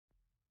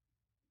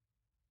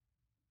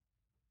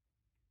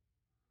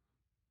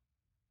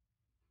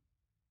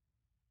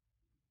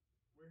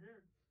We're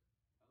here.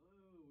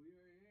 Hello, we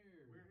are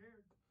here. We're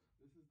here.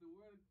 This is the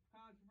World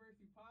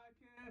Controversy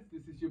Podcast.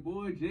 This is your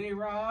boy J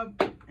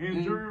Rob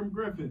And Germ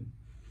Griffin.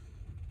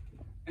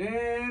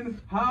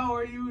 And how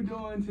are you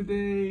doing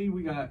today?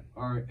 We got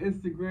our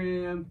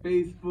Instagram,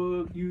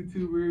 Facebook,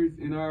 YouTubers,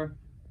 and our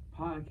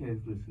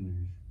podcast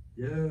listeners.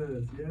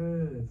 Yes.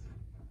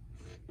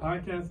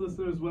 Podcast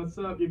listeners, what's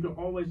up? You can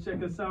always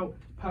check us out.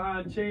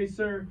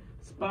 Podchaser,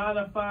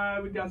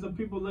 Spotify. We got some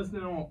people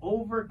listening on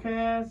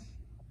Overcast,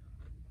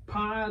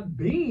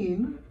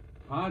 Podbean.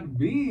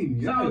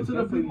 Podbean, Shout out to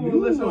the people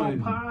who listen on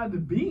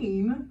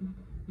Podbean.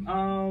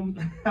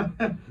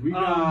 We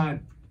got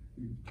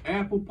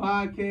Apple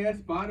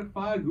Podcasts,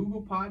 Spotify,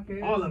 Google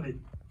Podcasts.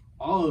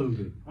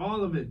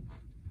 All of it.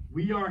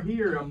 We are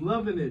here. I'm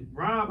loving it.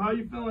 Rob, how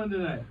you feeling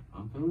today?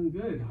 I'm feeling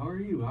good. How are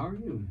you?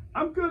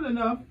 I'm good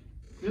enough.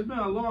 It's been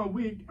a long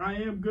week. I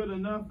am good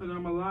enough, and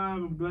I'm alive.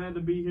 I'm glad to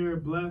be here,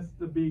 blessed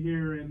to be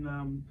here, and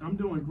I'm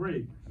doing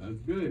great. That's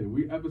good.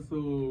 We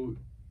episode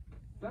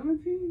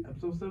 17?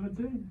 Episode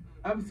 17.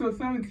 Episode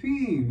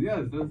 17.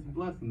 Yes, that's a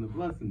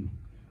blessing.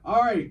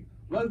 All right,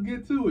 let's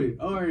get to it.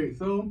 All right,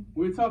 so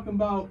we're talking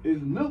about,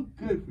 is milk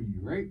good for you,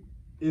 right?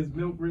 Is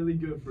milk really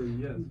good for you?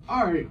 Yes.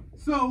 All right,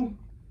 so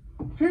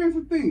here's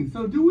the thing.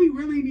 So do we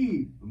really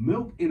need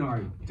milk in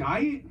our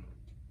diet?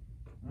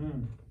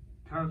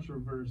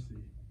 Controversy.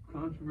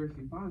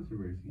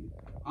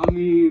 I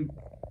mean,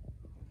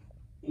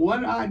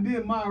 when I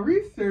did my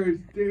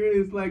research, there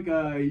is like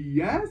a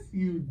yes,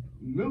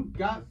 milk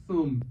got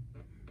some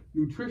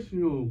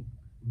nutritional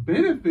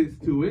benefits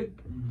to it.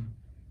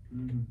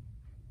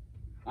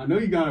 I know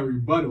you got a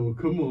rebuttal.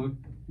 Come on.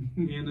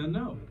 And a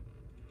no.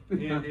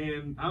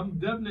 And I'm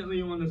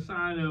definitely on the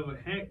side of a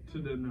heck to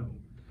the no.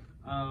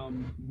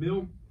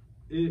 Milk,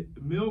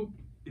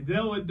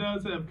 though it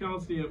does have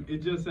calcium,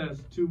 it just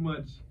has too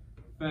much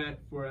fat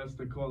for us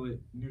to call it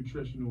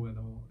nutritional at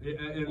all.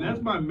 And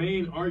that's my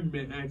main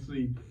argument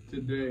actually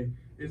today,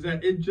 is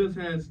that it just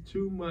has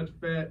too much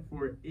fat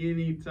for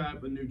any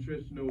type of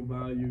nutritional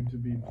value to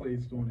be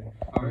placed on it.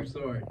 All right. I'm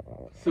sorry.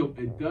 So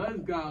it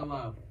does got a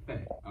lot of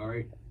fat, all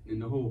right, in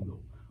the whole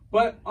milk.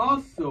 But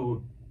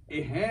also,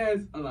 it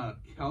has a lot of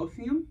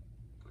calcium.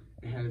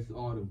 It has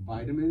all the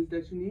vitamins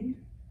that you need.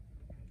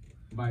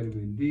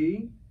 Vitamin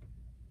D.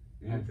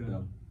 It has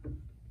the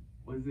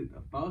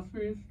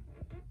phosphorus?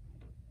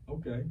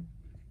 Okay.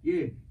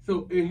 Yeah,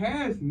 so it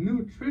has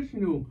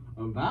nutritional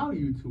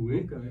value to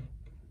it. Okay.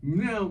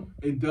 Now,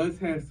 it does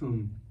have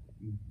some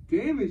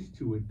damage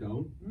to it,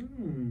 though.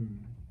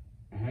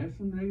 It has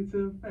some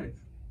negative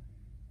effects.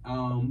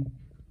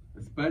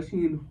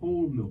 Especially in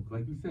whole milk.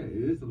 Like you said,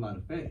 it is a lot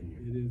of fat in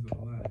there. It is a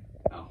lot.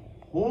 A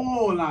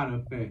whole lot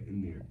of fat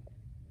in there.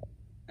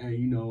 And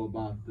you know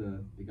about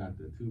they got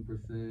the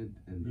 2%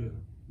 and the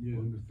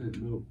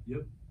 1% milk.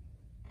 Yep.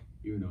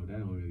 Even though that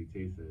don't really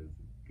taste as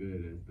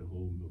good as the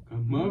whole milk.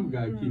 Mom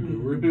gotta keep it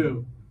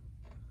real.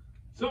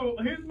 So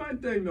here's my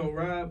thing though,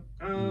 Rob.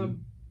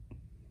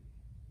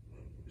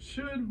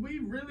 Should we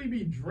really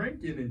be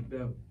drinking it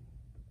though?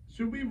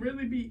 Should we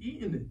really be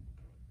eating it?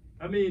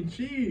 I mean,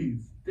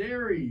 cheese,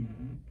 dairy,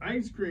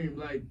 ice cream,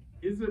 like,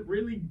 is it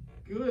really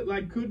good?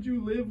 Like, could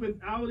you live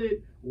without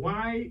it?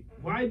 Why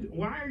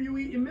are you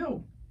eating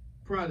milk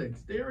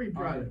products, dairy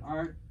products? All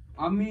right.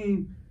 I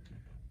mean,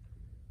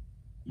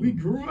 we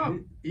grew up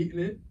eating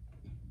it.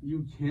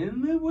 You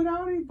can live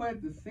without it, but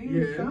at the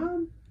same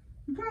time,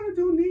 you kind of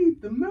do need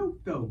the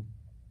milk, though.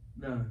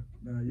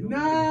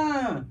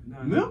 Nah.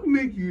 Milk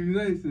make you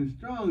nice and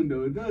strong,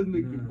 though. It does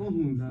make your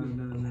bones.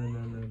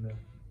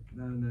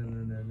 No.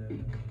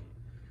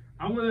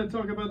 I want to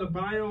talk about the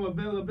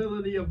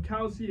bioavailability of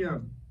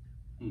calcium.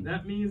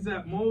 That means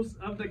that most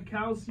of the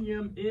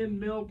calcium in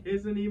milk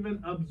isn't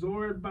even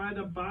absorbed by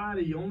the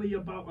body. Only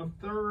about a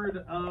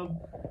third of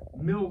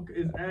milk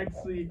is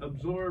actually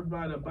absorbed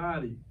by the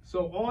body.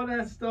 So all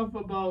that stuff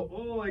about,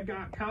 I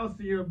got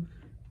calcium,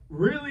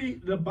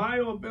 really the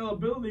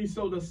bioavailability,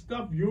 so the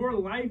stuff your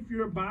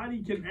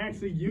body can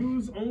actually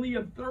use, only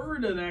a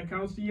third of that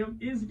calcium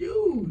is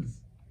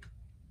used.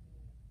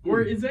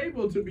 Or is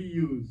able to be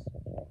used.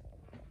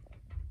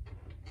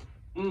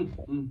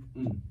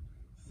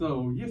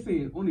 So you're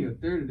saying only a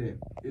third of that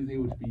is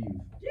able to be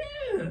used?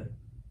 Yeah.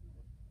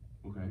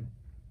 Okay.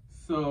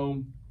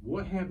 So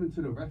what happened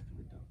to the rest of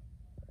it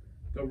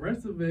though? The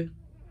rest of it,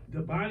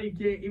 the body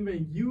can't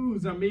even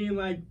use. I mean,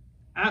 like,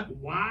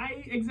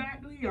 why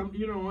exactly?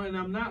 And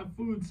I'm not a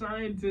food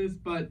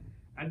scientist, but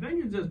I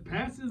think it just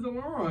passes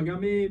along. I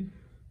mean,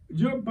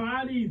 your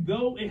body,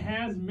 though it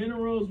has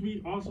minerals,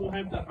 we also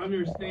have to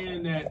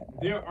understand that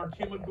there are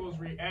chemical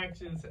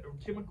reactions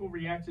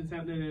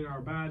happening in our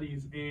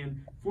bodies,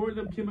 and for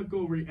the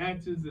chemical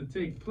reactions to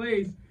take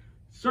place,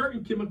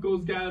 certain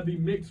chemicals got to be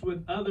mixed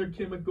with other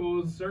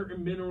chemicals,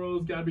 certain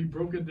minerals got to be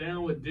broken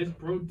down with this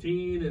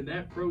protein and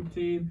that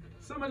protein.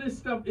 Some of this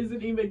stuff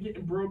isn't even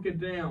getting broken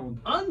down.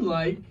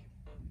 Unlike,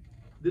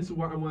 this is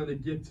what I wanted to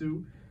get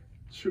to,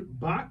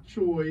 bok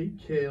choy,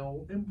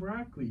 kale, and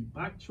broccoli.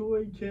 Bok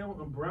choy, kale,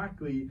 and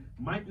broccoli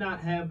might not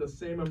have the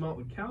same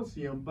amount of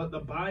calcium, but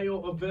the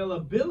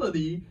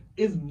bioavailability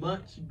is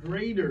much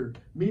greater,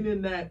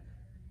 meaning that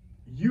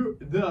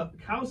the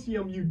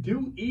calcium you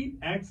do eat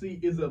actually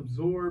is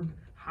absorbed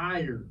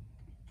higher.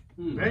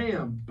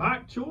 Bam!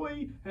 Bok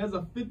choy has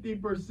a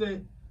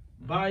 50%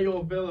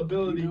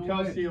 bioavailability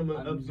calcium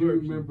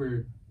absorption. I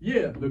remember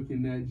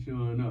looking that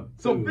showing up.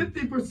 So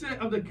 50%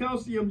 of the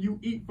calcium you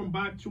eat from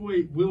bok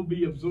choy will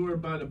be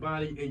absorbed by the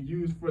body and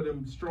used for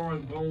them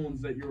strong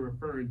bones that you're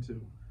referring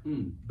to.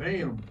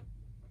 Bam!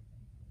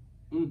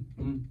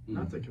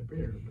 Not to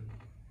compare,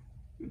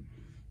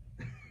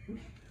 but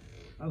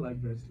I like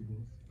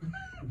vegetables.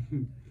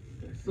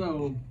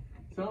 So,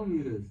 tell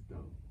me this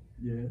though.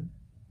 Yeah.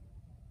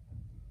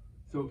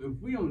 So if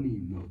we don't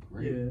need milk,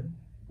 right? Yeah.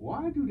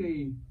 Why do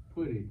they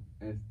put it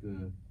as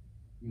the,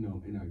 in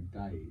our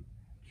diet,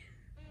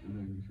 in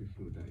our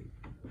nutritional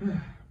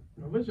diet?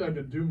 I wish I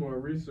could do more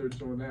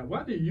research on that.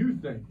 What do you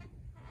think?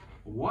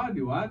 Why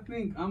do I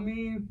think? I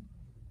mean,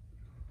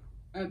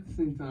 at the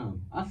same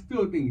time, I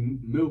still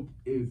think milk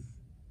is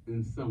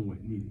in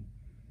somewhat needed.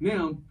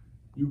 Now,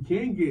 you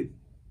can get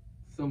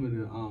some of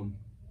the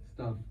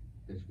stuff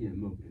that you get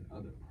in milk in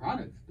other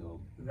products, though.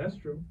 That's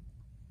true.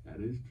 That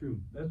is true.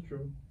 That's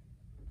true.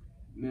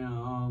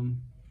 Now,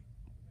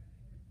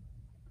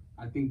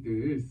 I think there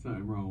is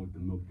something wrong with the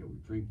milk that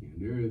we're drinking.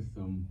 There is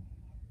some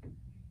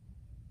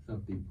stuff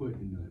they put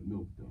in the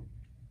milk, though.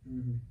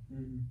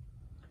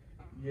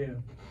 Yeah.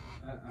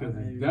 Because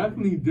it's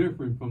definitely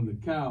different from the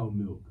cow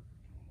milk.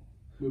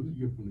 Milk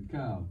you get from the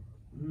cow.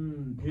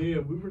 Yeah,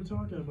 we were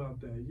talking about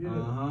that. Yeah.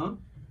 Uh-huh.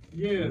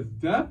 Yeah. It's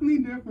definitely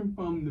different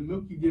from the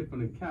milk you get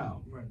from the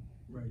cow. Right.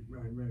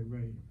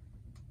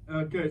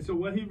 Okay, so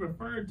what he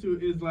referred to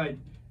is like,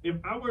 if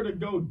I were to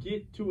go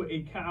get to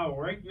a cow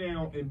right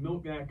now and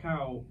milk that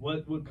cow,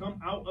 what would come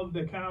out of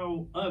the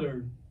cow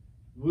udder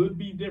would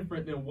be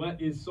different than what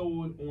is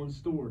sold on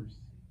stores.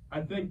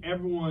 I think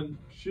everyone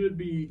should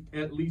be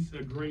at least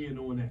agreeing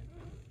on that.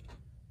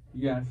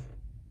 Yes,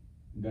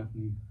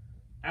 definitely.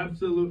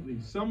 Absolutely.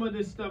 Some of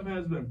this stuff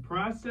has been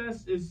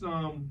processed. It's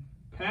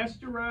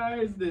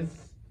pasteurized.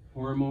 It's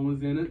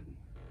hormones in it.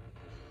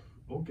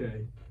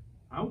 Okay,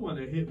 I want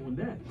to hit on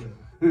that.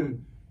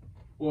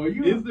 Well,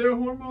 is there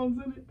hormones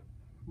in it?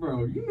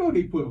 Bro, you know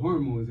they put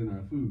hormones in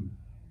our food.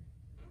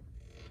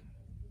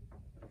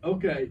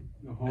 Okay.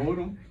 Now, hold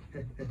on.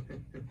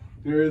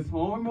 There is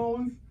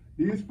hormones.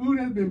 This food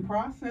has been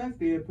processed.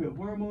 They have put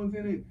hormones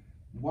in it.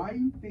 Why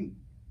you think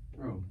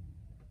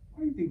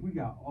we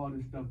got all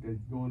this stuff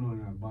that's going on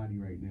in our body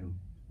right now?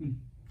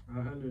 I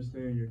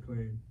understand your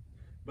claim.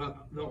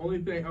 But the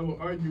only thing I will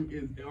argue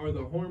is, are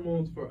the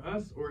hormones for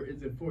us or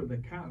is it for the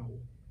cow?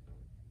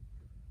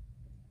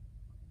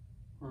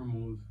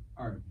 Hormones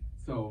are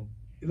so.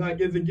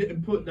 Like, is it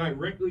getting put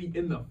directly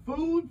in the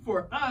food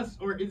for us,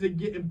 or is it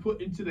getting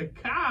put into the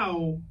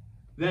cow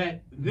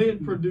that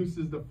then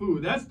produces the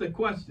food? That's the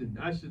question,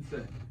 I should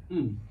say.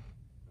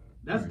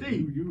 That's right.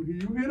 deep.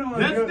 You hit on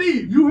That's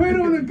deep. You hit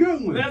on a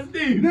good one. That's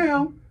deep.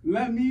 Now,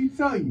 let me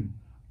tell you,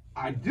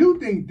 I do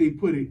think they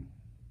put it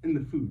in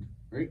the food,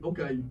 right?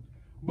 Okay.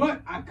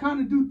 But I kind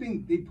of do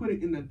think they put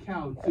it in the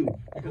cow too,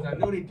 because I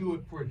know they do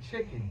it for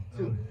chicken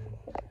too,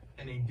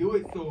 and they do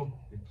it so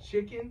the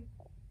chicken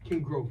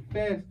can grow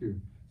faster,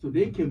 so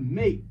they can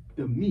make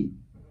the meat.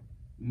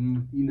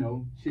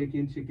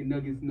 Chicken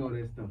nuggets and all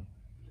that stuff.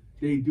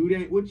 They do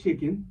that with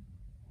chicken.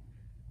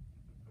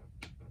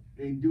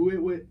 They do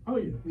it with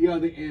the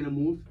other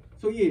animals.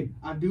 So yeah,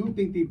 I do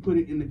think they put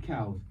it in the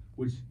cows,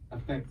 which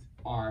affects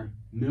our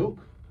milk,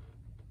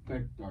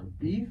 affects our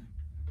beef,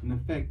 and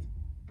affects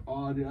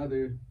all the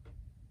other,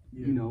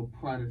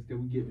 products that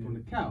we get from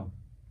the cow.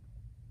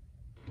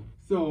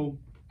 So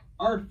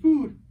our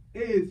food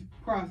is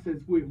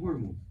processed with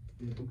hormones.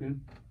 Yeah. Okay.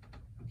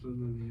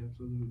 Absolutely.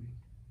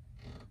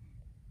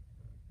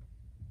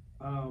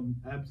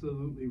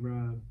 Absolutely,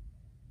 Rob.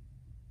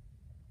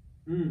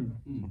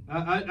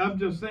 I'm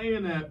just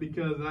saying that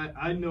because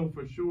I know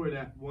for sure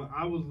that what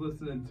I was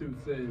listening to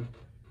said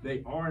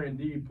they are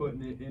indeed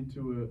putting it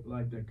into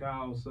the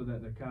cow so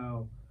that the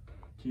cow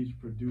keeps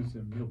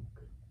producing milk.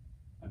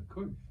 Of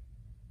course.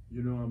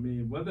 You know what I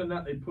mean? Whether or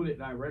not they put it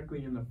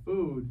directly in the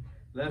food,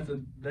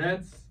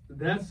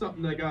 that's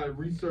something I gotta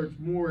research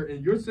more.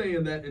 And you're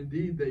saying that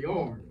indeed they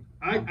are.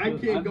 I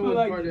can't go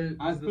as far as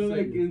I feel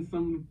like in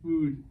some of the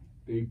food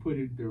they put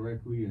it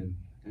directly in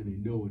and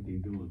they know what they're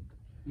doing.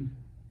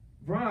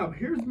 Rob,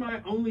 here's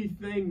my only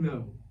thing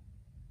though.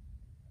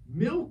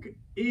 Milk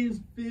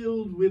is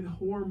filled with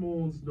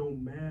hormones no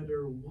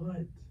matter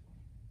what.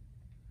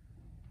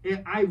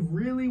 And I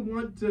really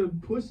want to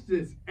push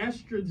this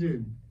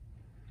estrogen.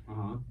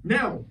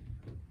 Now,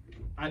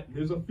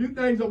 there's a few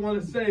things I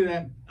want to say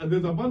that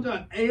there's a bunch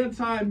of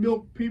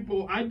anti-milk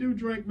people. I do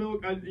drink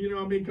milk.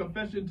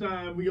 Confession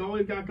time. We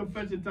always got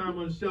confession time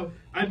on the show.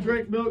 I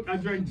drink milk. I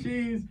drink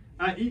cheese.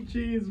 I eat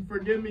cheese.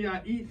 Forgive me.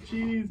 I eat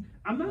cheese.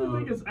 I'm not the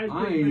biggest ice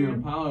cream fan. I ain't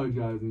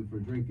apologizing for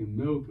drinking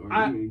milk or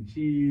eating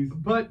cheese.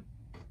 But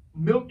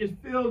milk is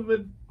filled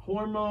with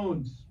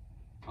Hormones.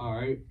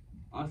 Alright.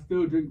 I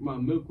still drink my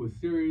milk with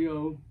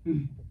cereal.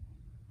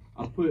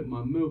 I put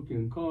my milk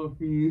in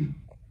coffee.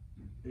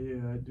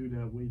 Yeah, I do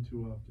that way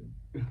too often.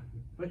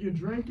 But you're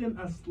drinking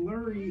a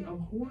slurry of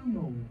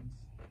hormones.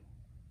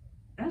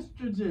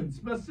 Estrogen,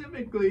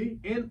 specifically,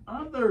 and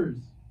others.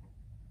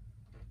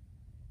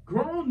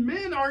 Grown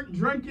men aren't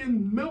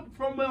drinking milk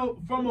from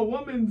a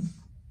woman's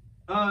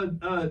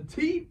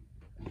teeth.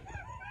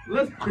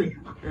 Listen,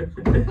 it's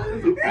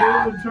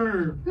an old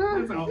term.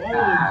 It's an old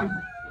term.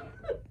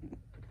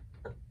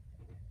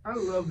 I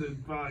love this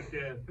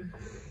podcast.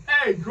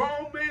 Hey,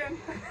 grown men,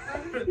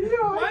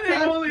 why they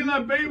only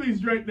let babies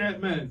drink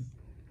that mess?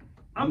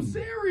 I'm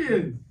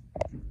serious.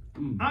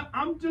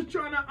 I'm just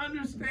trying to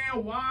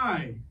understand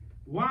why.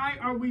 Why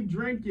are we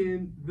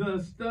drinking the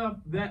stuff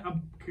that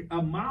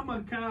a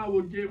mama cow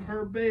would give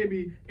her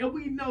baby, and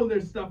we know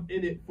there's stuff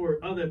in it for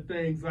other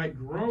things like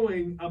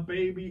growing a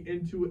baby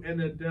into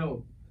an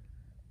adult?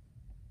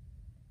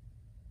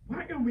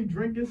 Why are we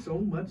drinking so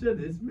much of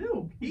this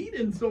milk,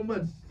 eating so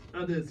much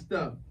of this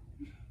stuff?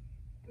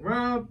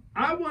 Rob,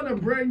 I want to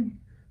bring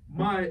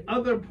my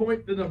other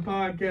point to the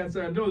podcast,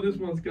 and I know this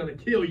one's going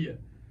to kill you.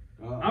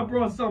 I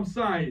brought some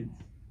science.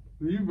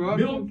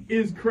 Milk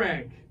is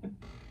crack.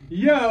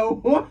 Yo,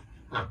 what?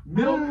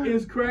 Milk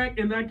is crack,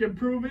 and I can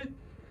prove it.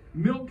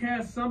 Milk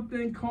has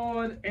something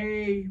called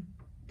a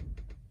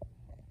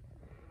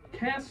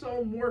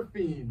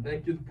casomorphine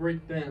that gets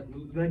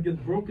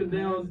broken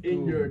down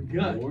in your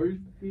gut.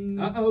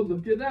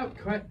 Look it up.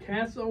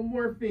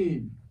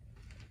 Casomorphine.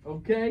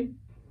 Okay?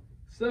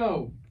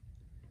 So,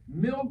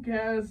 milk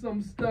has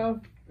some stuff,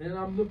 and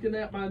I'm looking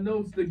at my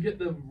notes to get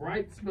the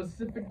right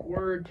specific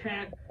word.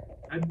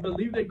 I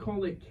believe they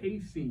call it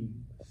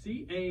casein.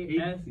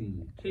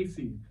 Casein.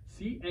 Casein.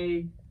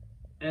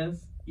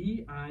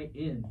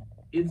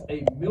 It's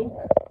a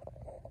milk,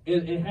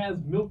 and it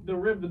has milk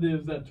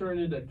derivatives that turn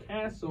into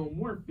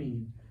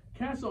casomorphine.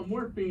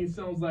 Casomorphine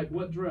sounds like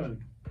what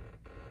drug?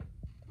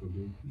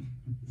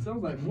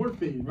 Sounds like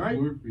morphine, right?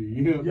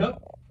 Morphine, yeah.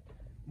 Yep.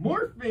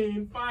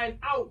 Morphine, find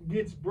out,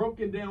 gets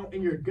broken down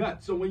in your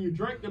gut. So when you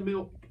drink the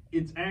milk,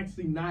 it's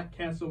actually not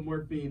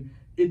casomorphine.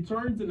 It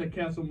turns into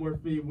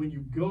casomorphine when you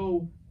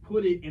go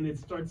put it and it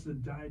starts to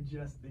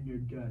digest in your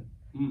gut.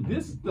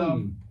 This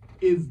stuff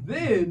is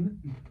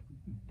then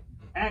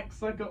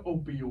acts like an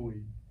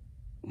opioid.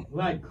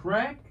 Like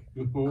crack,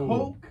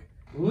 coke,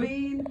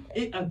 lean,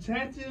 it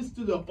attaches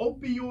to the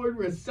opioid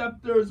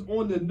receptors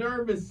on the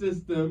nervous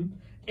system,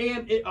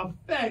 and it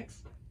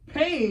affects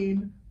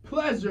pain,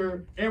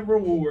 pleasure, and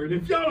reward.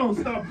 If y'all don't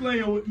stop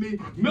playing with me,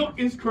 milk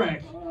is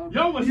crack.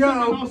 Y'all was sitting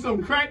on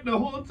some crack the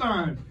whole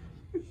time.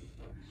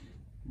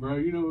 Bro,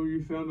 you know who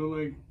you sounded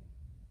like?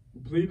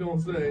 Please don't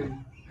say.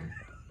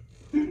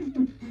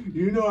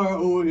 You know our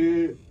old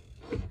head.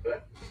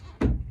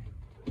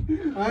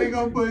 I ain't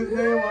gonna put his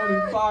name on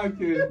his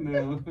podcast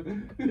now.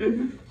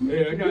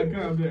 Hey, I gotta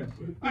calm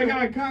down. I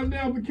gotta calm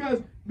down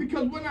because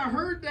when I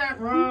heard that,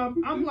 Rob,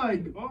 I'm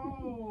like,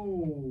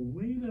 oh,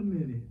 wait a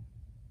minute.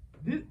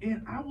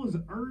 And I was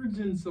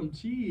urging some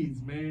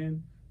cheese,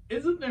 man.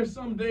 Isn't there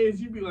some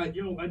days you be like,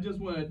 yo, I just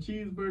want a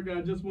cheeseburger,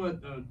 I just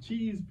want a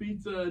cheese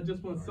pizza, I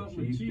just want something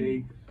with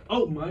cheese.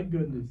 Oh my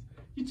goodness.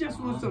 You just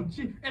want some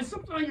cheese. And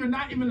sometimes you're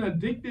not even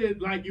addicted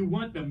like you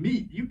want the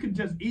meat. You could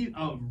just eat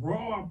a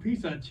raw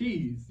piece of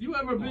cheese. You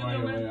ever been there,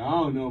 man? I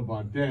don't know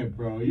about that,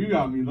 bro. You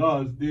got me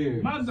lost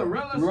there.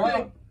 Mozzarella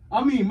stick?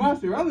 I mean,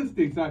 mozzarella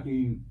sticks I can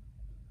eat.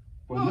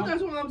 Well,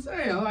 that's what I'm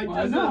saying. Like,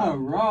 well, just not a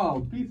raw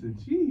piece of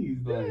cheese,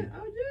 like.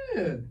 Yeah,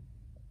 yeah.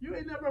 You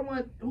ain't never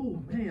went,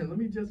 oh man, let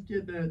me just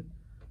get that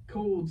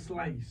cold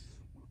slice.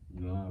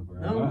 Nah, bro.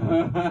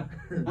 No.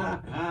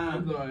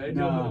 I'm sorry.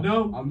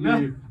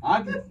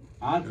 No.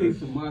 I'll take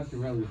some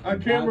mozzarella. Our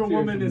camera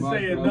woman is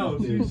saying no.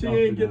 She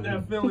ain't get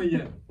that feeling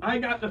yet. I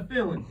got the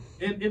feeling.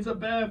 And it's a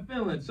bad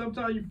feeling.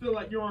 Sometimes you feel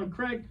like you're on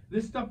crack.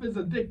 This stuff is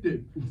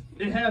addictive.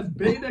 It has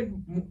beta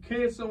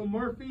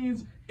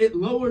casomorphines. It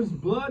lowers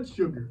blood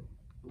sugar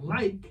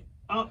like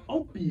an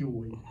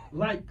opioid.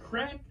 Like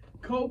crack,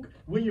 coke,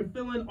 when you're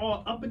feeling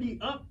all uppity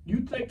up,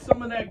 you take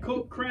some of that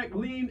coke, crack,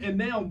 lean, and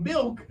now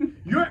milk,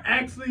 your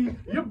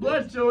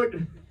blood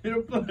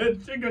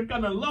sugar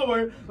kind of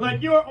lower,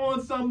 like you're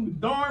on some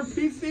darn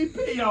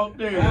PCP out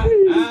there.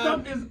 This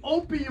stuff is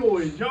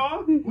opioids,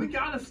 y'all. We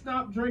gotta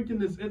stop drinking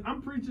this. And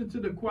I'm preaching to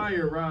the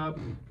choir, Rob.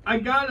 I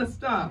gotta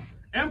stop.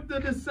 After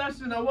this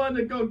session, I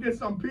wanted to go get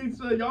some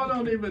pizza. Y'all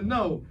don't even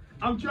know.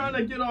 I'm trying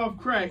to get off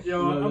crack,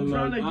 y'all. I'm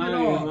trying to get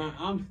off.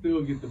 I'm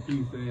still get the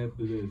pizza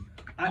after this.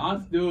 I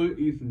still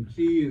eat some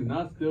cheese and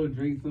I still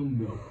drink some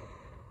milk.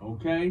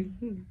 Okay?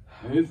 And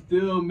it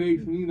still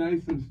makes me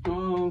nice and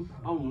strong.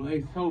 I'm a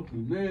nice healthy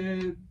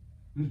man.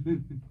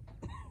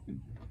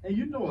 And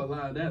you know a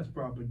lot of that's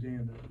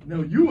propaganda.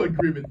 No, you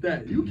agree with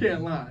that. You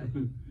can't lie.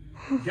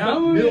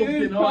 Got milk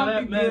and all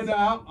that mess.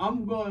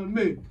 I'm going to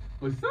admit.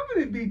 But some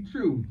of it be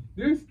true.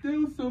 There's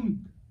still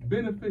some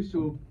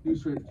beneficial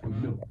nutrients from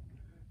milk.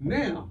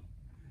 Now,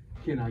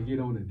 can I get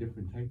on a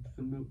different type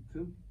of milk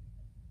too?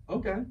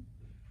 Okay.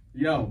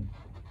 Yo,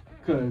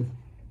 cause,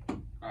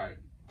 alright,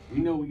 We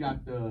know we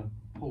got the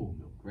whole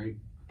milk, right?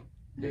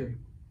 Yeah.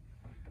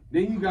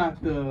 Then you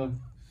got the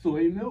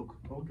soy milk,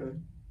 Okay.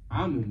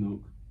 almond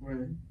milk.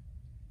 Right.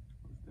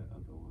 What's that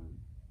other one?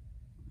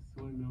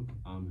 Soy milk,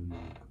 almond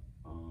milk.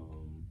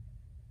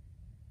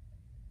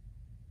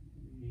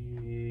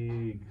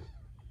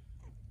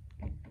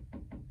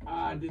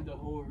 I did the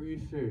whole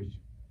research.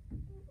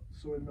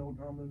 Soy milk,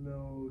 almond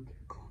milk.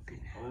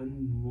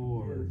 One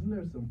more. Yeah, isn't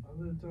there some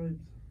other types?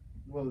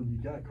 Well, you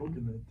got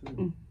coconut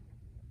too,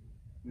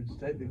 which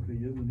technically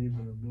isn't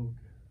even a milk.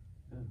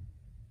 Yeah.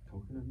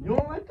 Coconut You milk?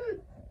 don't like that?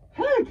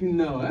 Heck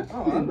no. That's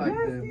Oh, I like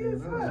that, nasty man.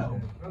 as I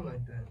hell.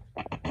 like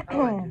that. I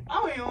like it. I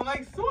don't even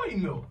like soy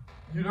milk.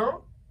 You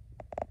don't?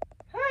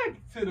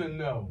 Heck to the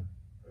no.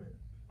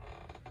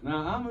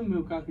 Now, almond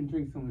milk, I can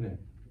drink some of that.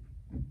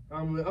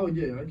 Oh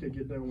yeah, I can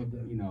get down with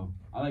that. You know,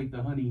 I like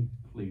the honey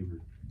flavor.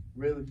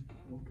 Really?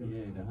 Okay.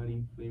 Yeah, the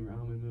honey flavor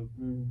almond milk.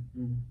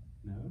 Mm-hmm.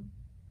 No?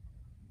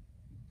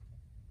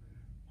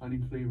 Honey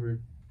flavor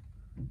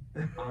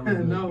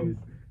almond milk No, is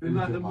it's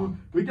not the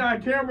bomb. We got a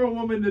camera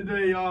woman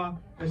today, y'all,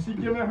 and she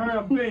giving her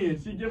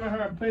opinion. She giving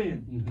her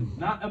opinion. Mhm.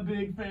 Not a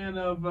big fan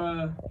of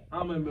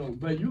almond milk,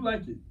 but you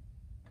like it.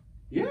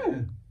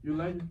 Yeah. You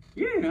like it?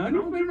 Yeah, I honey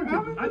don't flavor drink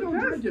almond it. I don't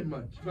milk. drink it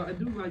much, but I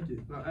do like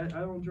it. But I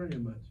don't drink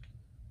it much.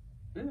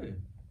 Yeah.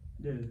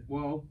 Yeah.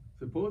 Well,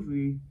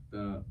 supposedly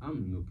the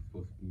almond milk is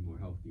supposed to be more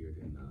healthier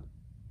than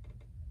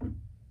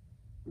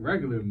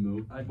regular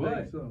milk, I but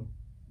think so.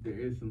 there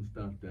is some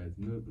stuff that's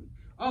milk.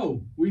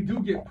 Oh, we do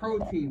get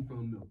protein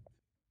from milk.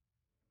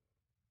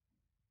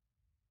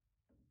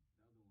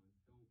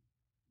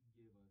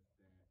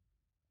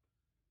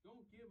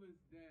 Don't give us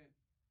that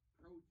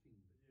protein.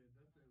 Yeah,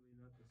 definitely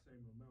not the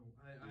same amount.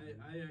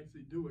 I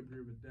actually do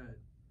agree with that.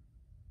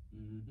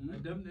 I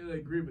definitely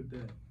agree with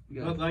that.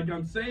 Yeah. But like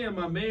I'm saying,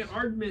 my main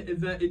argument is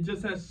that it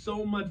just has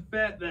so much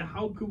fat that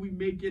how could we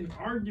make an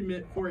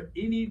argument for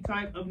any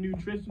type of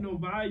nutritional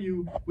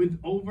value with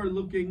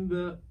overlooking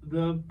the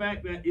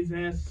fact that it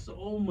has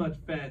so much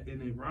fat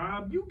in it,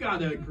 Rob? You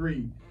gotta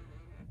agree.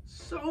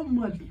 So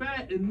much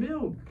fat in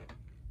milk.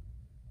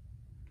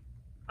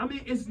 I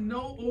mean, it's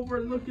no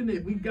overlooking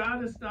it. We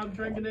gotta stop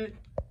drinking it.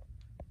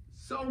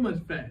 So much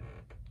fat.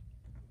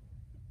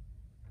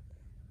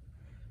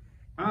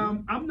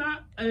 I'm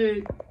not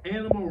a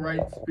animal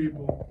rights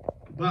people,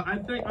 but I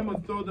think I'm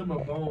gonna throw them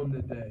a bone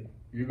today.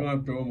 You're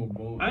gonna throw him a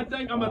bone. I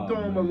think I'm gonna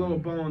throw them a little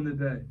bone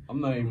today. I'm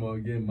not even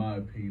gonna give my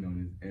opinion on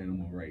his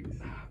animal rights.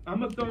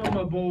 I'm gonna throw them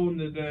a bone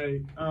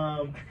today.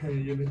 Yeah,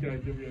 this guy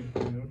give me a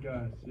opinion. Oh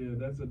gosh, yeah,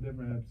 that's a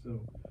different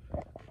episode.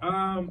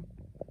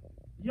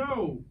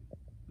 Yo,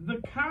 the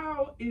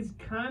cow is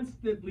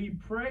constantly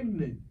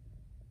pregnant.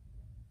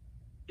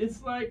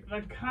 It's like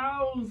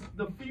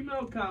the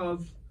female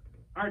cows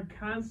are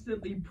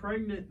constantly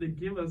pregnant to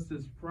give us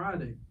this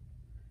product.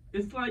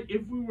 It's like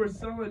if we were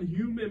selling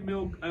human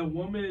milk, a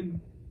woman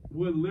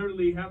would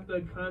literally have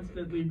to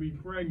constantly be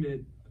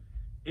pregnant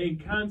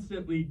and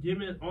constantly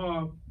giving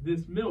off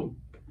this milk.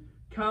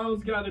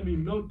 Cows got to be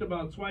milked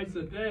about twice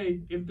a day.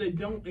 If they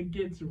don't, it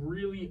gets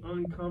really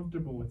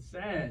uncomfortable. It's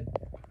sad.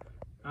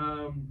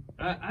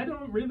 I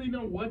don't really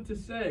know what to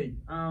say.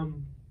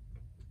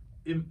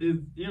 If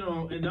you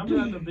know, and I'm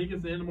not the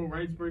biggest animal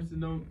rights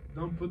person.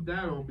 Don't put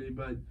that on me,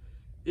 but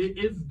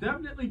it's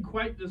definitely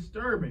quite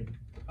disturbing.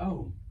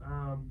 Oh.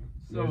 So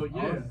There's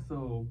yeah.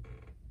 also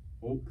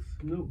oats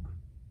milk.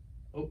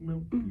 Oat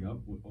milk. Yup,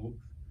 with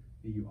oats.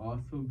 And you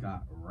also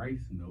got rice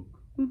milk.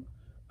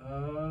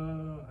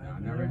 I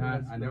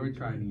never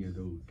tried any of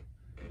those.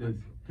 There's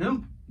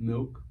hemp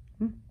milk.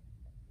 Never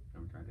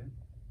tried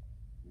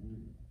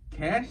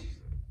that.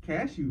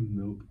 Cashew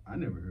milk. I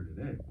never heard of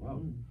that.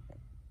 Wow.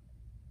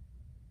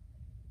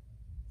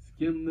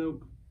 Skim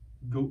milk,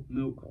 goat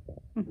milk,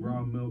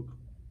 raw milk,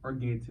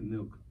 organic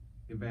milk,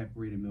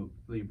 evaporated milk,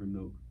 flavored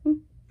milk,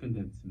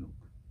 condensed milk.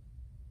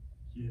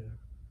 Yeah.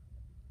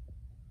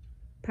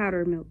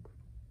 Powdered milk.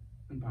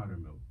 And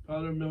powdered milk.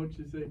 Powdered milk,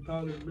 you say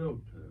powdered milk.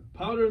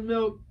 Powdered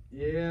milk,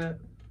 yeah.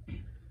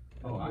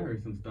 Oh, I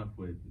heard some stuff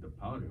with the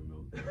powdered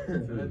milk.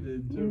 I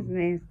did It's too.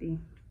 nasty.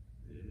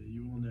 Yeah,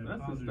 you want that That's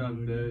the powdered stuff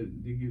milk. that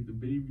they give the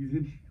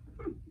babies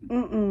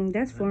in.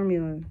 That's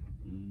formula.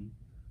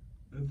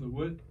 That's a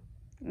what?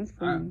 That's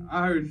formula.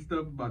 I heard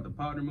stuff about the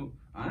powdered milk.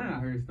 I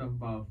heard stuff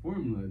about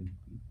formula,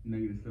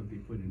 negative stuff they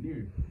put in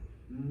there.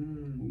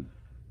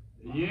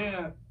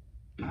 Yeah.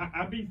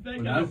 I be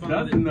thinking Well, about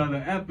that's it.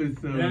 another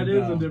episode. That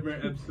is a though.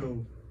 different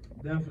episode.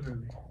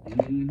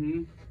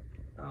 Definitely.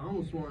 I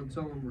almost want to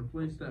tell them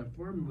replace that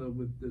formula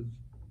with this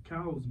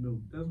cow's milk.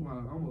 That's what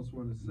I almost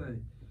want to say.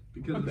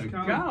 Because What, this the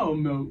cow's cow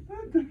milk?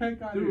 What the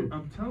heck out Dude, here?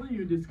 I'm telling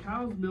you, this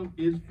cow's milk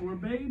is for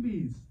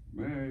babies.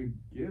 Man,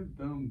 give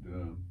them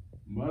the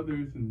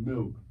mother's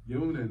milk. Give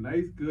them a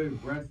nice,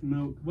 good breast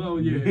milk. Well,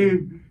 yeah.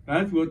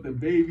 That's what the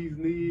babies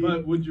need.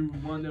 But would you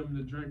want them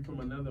to drink from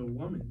another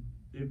woman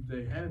if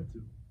they had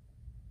to?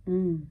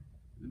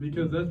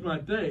 Because that's my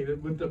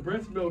thing. With the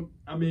breast milk,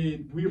 I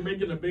mean, we're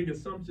making a big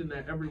assumption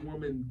that every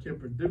woman can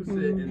produce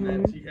it and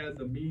that she has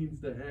the means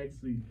to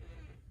actually,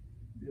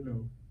 you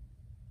know.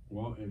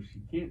 Well, if she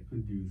can't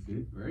produce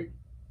it, right?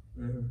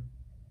 Uh-huh.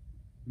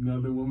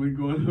 Another woman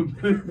going up.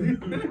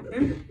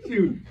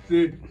 shoot.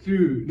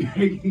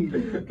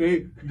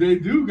 They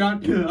do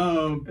got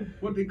the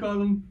what they call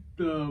them,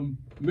 the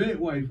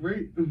midwife,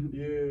 right?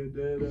 Yeah,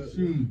 that.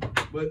 Shoot.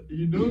 But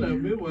you know that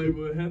midwife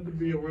would have to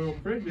be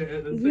around pregnant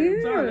at the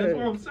same time. That's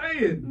what I'm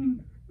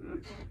saying.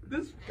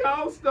 This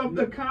cow stuff,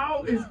 the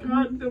cow is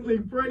constantly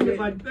pregnant.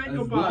 Like, think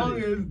about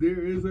it. As long as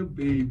there is a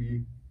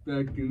baby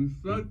that can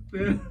suck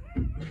that.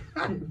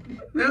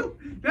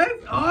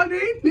 That's all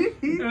they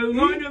need. As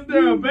long as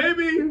there's a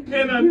baby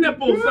and a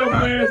nipple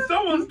somewhere,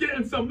 someone's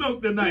getting some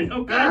milk tonight,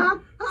 okay?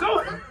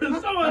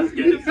 Someone's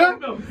getting some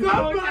milk.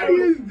 Somebody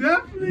is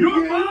definitely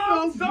your getting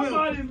mom, some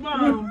somebody's milk.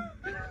 mom.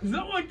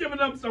 Someone giving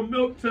up some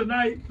milk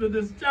tonight for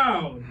this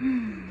child.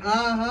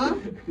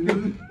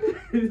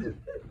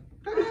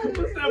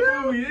 What's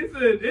that movie? They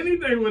said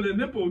anything with a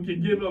nipple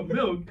can give up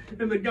milk,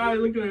 and the guy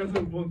looking at us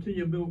like, "Well, can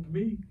you milk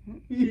me?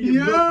 Can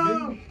you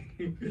milk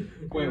me?"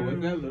 Wait, was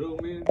that Little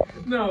Man?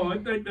 No, I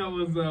think that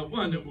was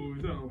one of the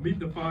movies. Meet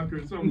the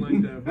Fokker or something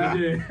like that. But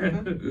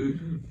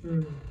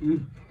yeah.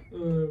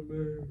 Oh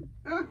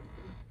man.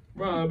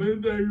 Rob,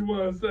 anything you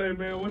want to say,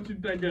 man? What you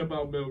thinking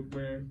about milk,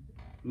 man?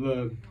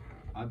 Look,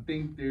 I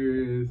think there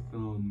is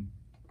some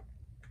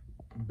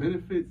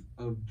benefits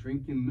of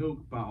drinking milk,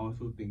 but I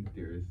also think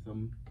there is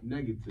some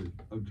negatives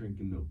of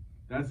drinking milk.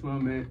 That's where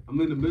I'm at.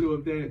 I'm in the middle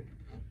of that.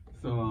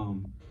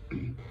 So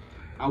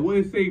I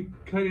wouldn't say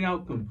cut it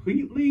out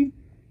completely,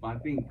 but I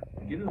think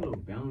get a little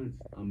balance.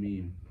 I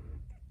mean,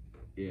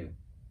 yeah,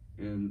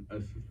 and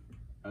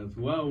as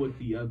well with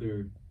the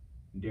other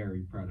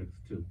dairy products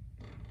too.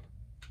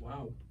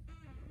 Wow.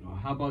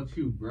 How about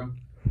you, bro?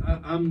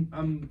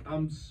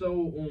 I'm so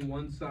on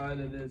one side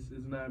of this,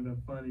 it's not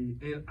even funny.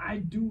 And I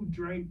do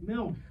drink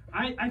milk.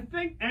 I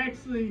think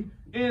actually,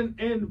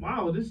 and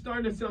wow, this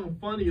starting to sound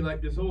funny,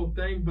 like this whole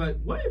thing, but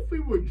what if we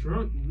were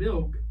drunk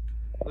milk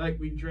like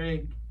we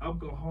drank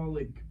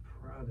alcoholic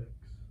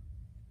products?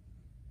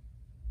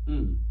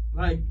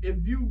 Like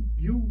if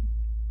you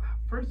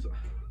first,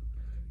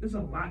 there's a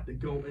lot to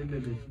go into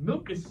this.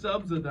 Milk is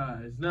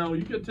subsidized. Now,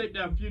 you can take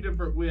that a few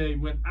different ways.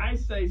 When I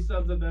say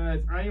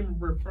subsidized, I am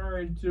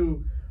referring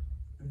to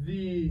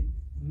the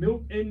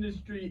milk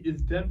industry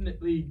is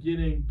definitely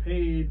getting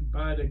paid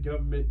by the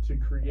government to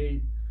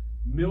create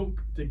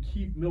milk, to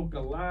keep milk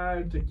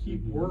alive, to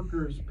keep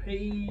workers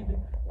paid.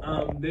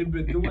 They've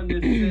been doing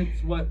this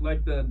since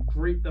like the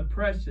Great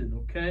Depression,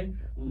 okay?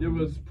 There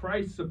was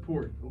price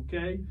support,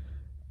 okay?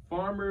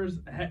 Farmers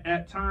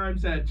at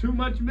times had too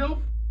much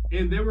milk,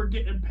 and they were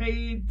getting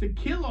paid to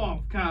kill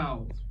off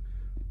cows.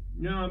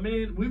 You know what I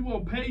mean? We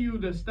will pay you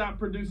to stop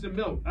producing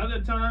milk.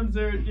 Other times,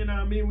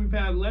 we've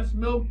had less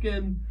milk,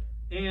 and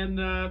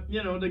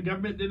the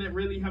government didn't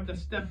really have to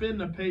step in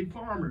to pay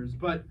farmers.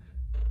 But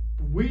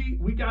we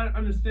got to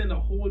understand the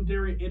whole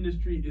dairy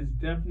industry is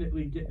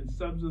definitely getting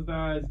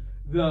subsidized.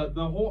 The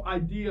whole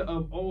idea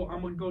of,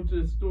 I'm going to go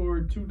to the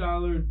store, $2,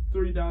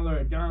 $3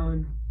 a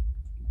gallon.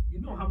 You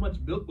know how much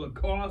milk would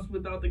cost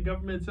without the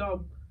government's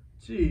help?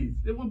 Jeez,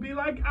 it would be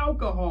like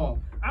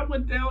alcohol. I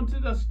went down to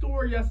the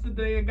store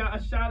yesterday and got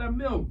a shot of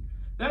milk.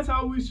 That's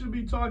how we should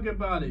be talking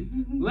about it.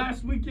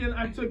 Last weekend,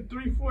 I took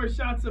 3-4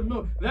 shots of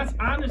milk. That's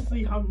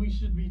honestly how we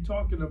should be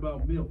talking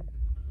about milk.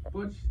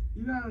 But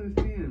you gotta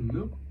understand,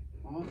 milk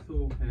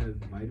also has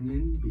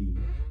vitamin B,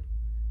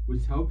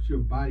 which helps your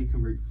body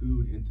convert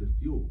food into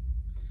fuel.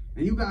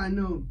 And you gotta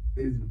know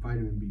it's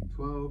vitamin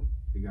B12,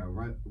 they got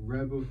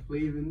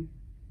riboflavin,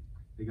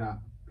 they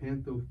got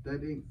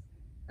pantothenic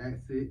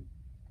acid,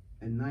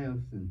 and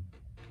niacin,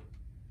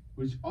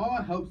 which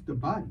all helps the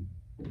body.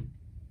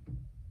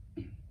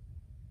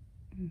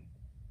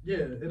 Yeah,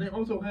 and they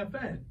also have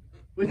fat,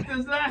 which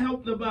does not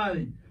help the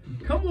body.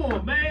 Come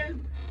on,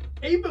 man.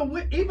 Even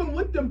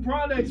with them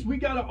products, we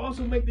gotta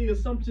also make the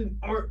assumption: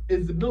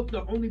 is the milk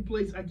the only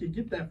place I can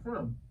get that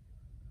from?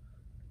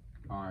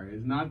 All right,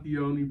 it's not the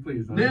only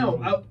place.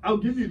 Now, I'll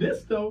give you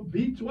this though: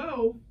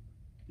 B12,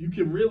 you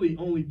can really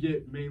only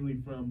get mainly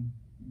from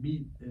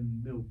meat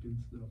and milk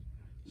and stuff.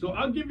 So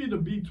I'll give you the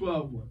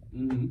B12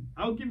 one.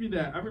 I'll give you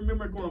that. I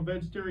remember going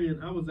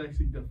vegetarian. I was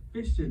actually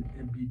deficient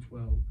in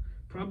B12.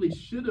 Probably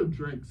should have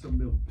drank some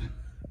milk.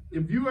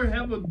 If you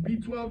have a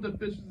B12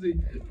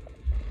 deficiency,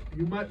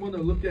 you might want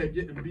to look at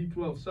getting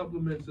B12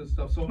 supplements and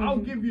stuff. So I'll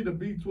give you the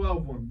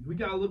B12 one. We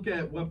gotta look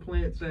at what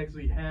plants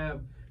actually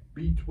have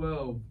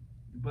B12.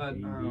 But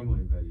you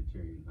went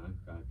vegetarian.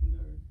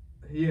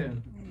 yeah,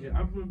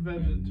 I'm a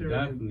vegetarian. And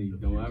definitely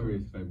don't ever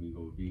expect me to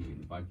go vegan.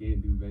 If I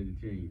can't do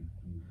vegetarian,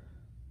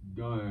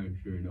 darn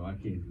sure no, I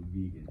can't do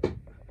vegan.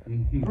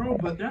 Bro,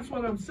 but that's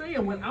what I'm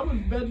saying. When I was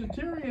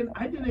vegetarian,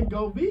 I didn't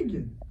go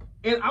vegan.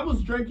 And I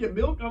was drinking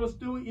milk, I was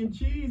still eating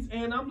cheese,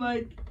 and I'm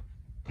like,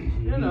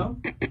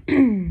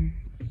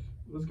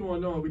 what's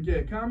going on? We get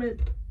a comment?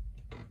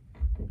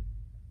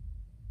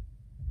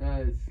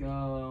 That's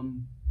no.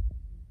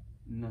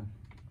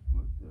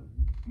 What the?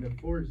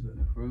 Neforza.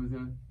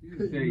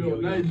 You know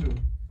Nigel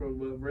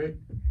from Rick.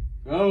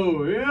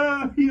 Oh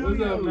yeah.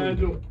 What's up,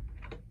 Nigel?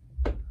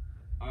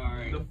 All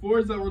right. The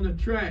Forza on the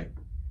track.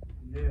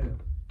 Yeah.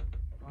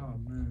 Oh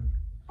man.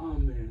 Oh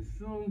man.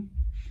 So,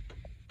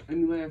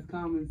 any last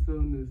comments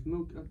on this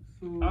milk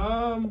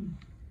episode?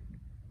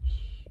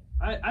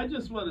 I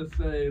just want to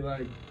say,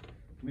 like,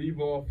 leave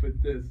off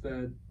with this,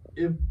 that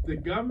if the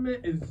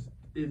government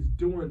is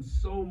doing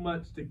so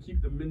much to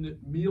keep the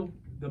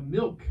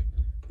milk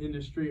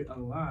industry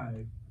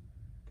alive,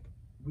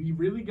 we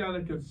really got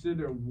to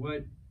consider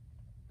what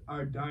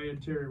our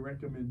dietary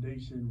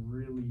recommendation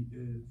really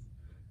is,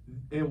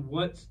 and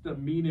what's the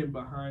meaning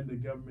behind the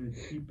government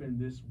keeping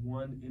this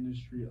one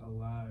industry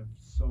alive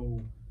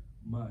so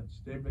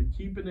much. They've been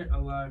keeping it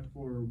alive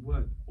for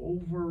what,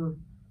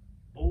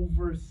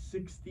 over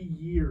 60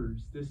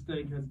 years. This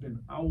thing has been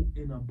out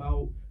and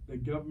about. The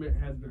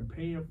government has been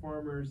paying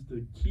farmers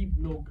to keep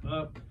milk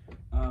up.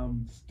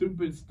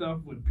 Stupid stuff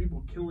with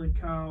people killing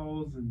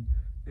cows, and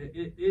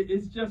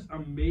it's just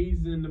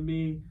amazing to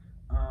me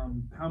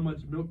how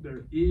much milk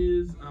there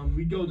is.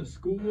 We go to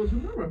schools.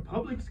 Remember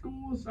public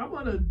schools? I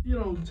want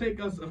to take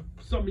us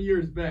some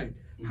years back.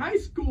 High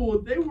school,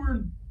 they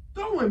were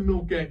throwing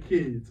milk at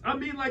kids. I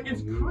mean, like,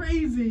 it's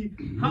crazy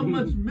how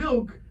much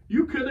milk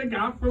you could have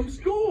got from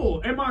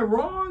school. Am I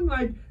wrong?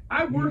 Like,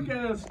 I work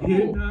at a school.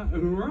 You're not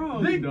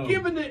wrong. They're though.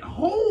 giving it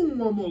home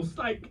almost.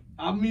 Like,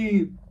 I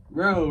mean,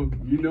 bro,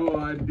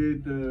 I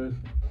did the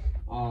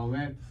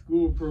after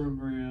school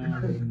program.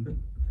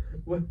 And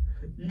what?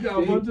 You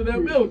got a bunch of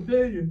that milk,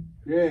 didn't you?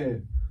 yeah.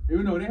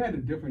 Even though they had a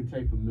different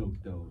type of milk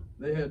though.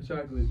 They had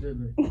chocolate,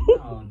 didn't they?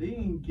 No, they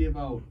didn't give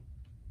out.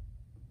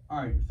 All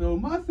right, so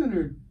my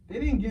center, they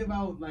didn't give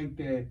out like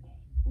that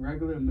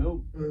regular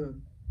milk. It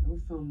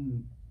was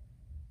some.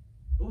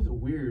 It was a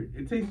weird.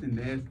 It tasted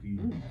nasty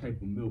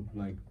type of milk.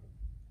 Like,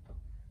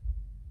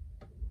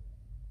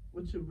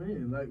 what you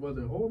mean? Like, was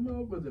it whole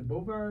milk? Was it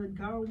bovine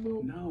cow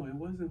milk? no, it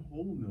wasn't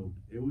whole milk.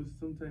 It was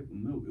some type of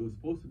milk. It was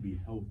supposed to be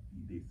healthy,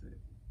 they said.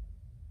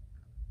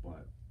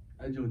 But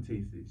that joint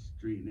tasted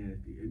straight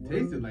nasty. It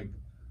tasted like,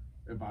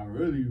 if I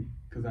really,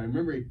 because I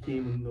remember it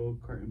came in a little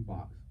carton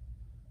box.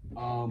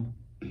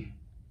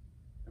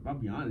 If I'll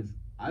be honest,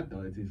 I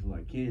thought it tasted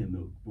like canned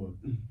milk, but.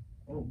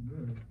 Oh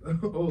man!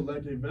 Oh,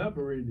 like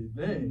evaporated.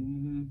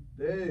 Dang.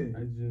 Dang. I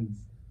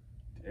just.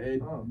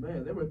 Oh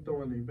man, they were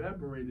throwing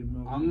evaporated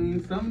milk. I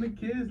mean, some of the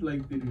kids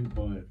liked it,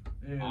 but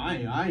Yeah.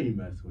 I ain't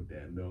mess with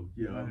that milk,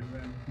 yo. Right.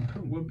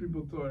 What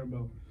people talking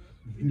about?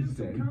 We He did some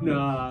said, comments.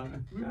 nah.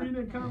 We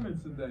reading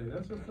comments today.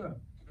 That's what's up.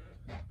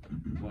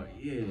 But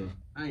yeah,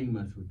 I ain't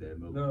mess with that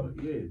milk. No.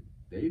 But yeah,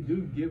 they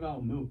do give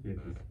out milk at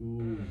the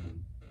schools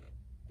and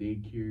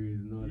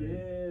daycares and all that.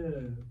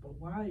 Yeah, but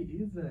why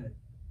is that?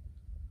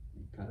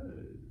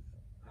 Because.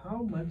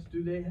 How much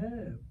do they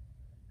have?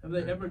 Have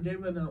they ever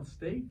given out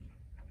steak?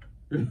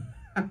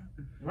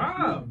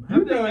 Rob, You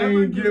have they know I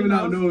ever ain't given giving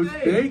out no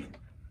steak.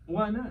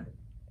 Why not?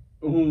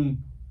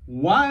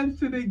 Why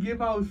should they give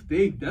out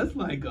steak? That's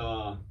like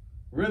a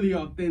really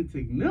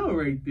authentic meal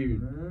right there.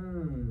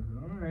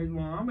 All right,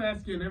 well, I'm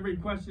asking every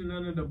question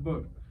under the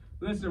book.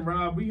 Listen,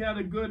 Rob, we had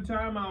a good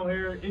time out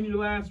here. Any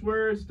last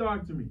words?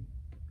 Talk to me.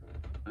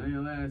 Any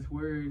last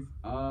words?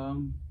 I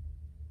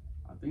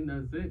think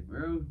that's it,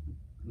 bro.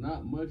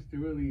 Not much to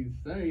really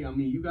say. I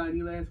mean, you got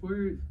any last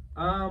words?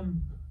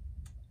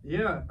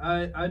 Yeah,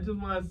 I just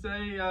want to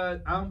say,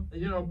 I'm,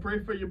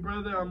 pray for your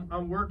brother.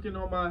 I'm working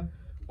on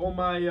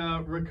my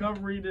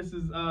recovery. This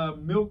is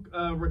Milk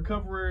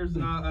Recoverers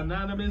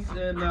Anonymous,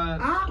 and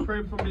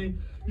pray for me.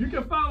 You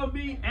can follow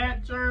me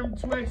at Germ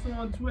Twix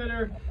on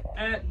Twitter,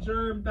 at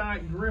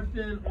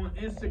germ.griffin on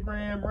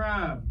Instagram.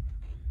 Rob.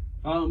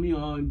 Follow me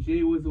on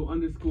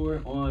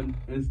jwizzle_ on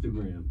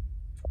Instagram.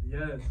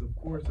 Yes, of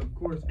course.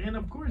 And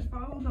of course,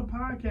 follow the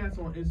podcast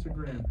on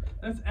Instagram.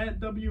 That's at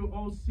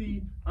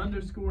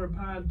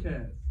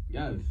WOC_podcast.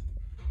 Yes.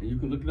 And you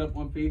can look it up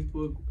on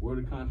Facebook, World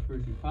of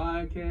Controversy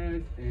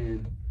Podcast,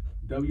 and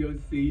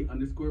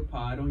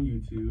WOC_pod on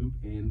YouTube,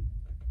 and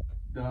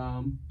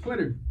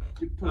Twitter.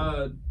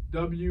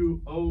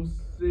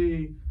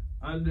 WOC_pod.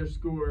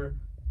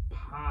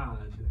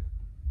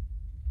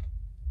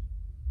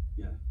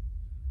 Yeah.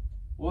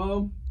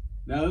 Well,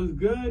 that was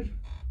good.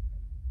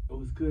 It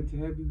was good to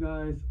have you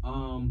guys.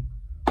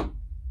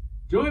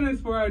 Join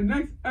us for our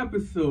next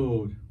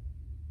episode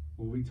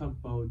where we talk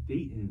about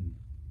dating.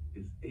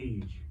 Is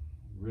age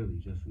really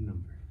just a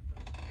number?